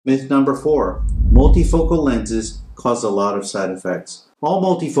Myth number 4. Multifocal lenses cause a lot of side effects. All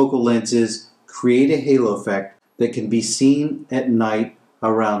multifocal lenses create a halo effect that can be seen at night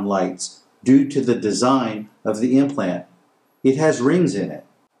around lights due to the design of the implant. It has rings in it,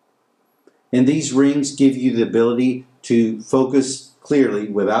 and these rings give you the ability to focus clearly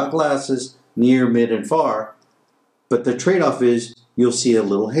without glasses near, mid, and far, but the trade-off is you'll see a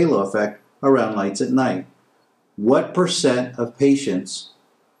little halo effect around lights at night. What percent of patients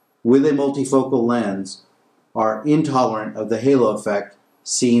with a multifocal lens are intolerant of the halo effect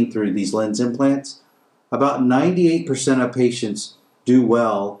seen through these lens implants? About 98% of patients do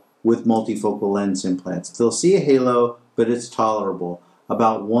well with multifocal lens implants. They'll see a halo, but it's tolerable.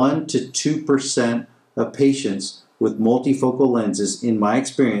 About 1 to 2% of patients with multifocal lenses, in my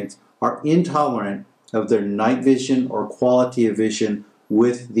experience, are intolerant of their night vision or quality of vision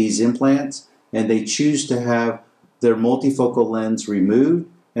with these implants, and they choose to have their multifocal lens removed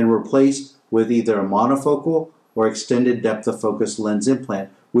and replaced with either a monofocal or extended depth of focus lens implant,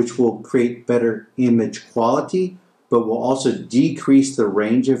 which will create better image quality, but will also decrease the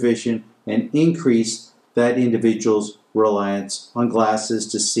range of vision and increase that individual's reliance on glasses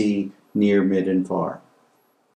to see near, mid, and far.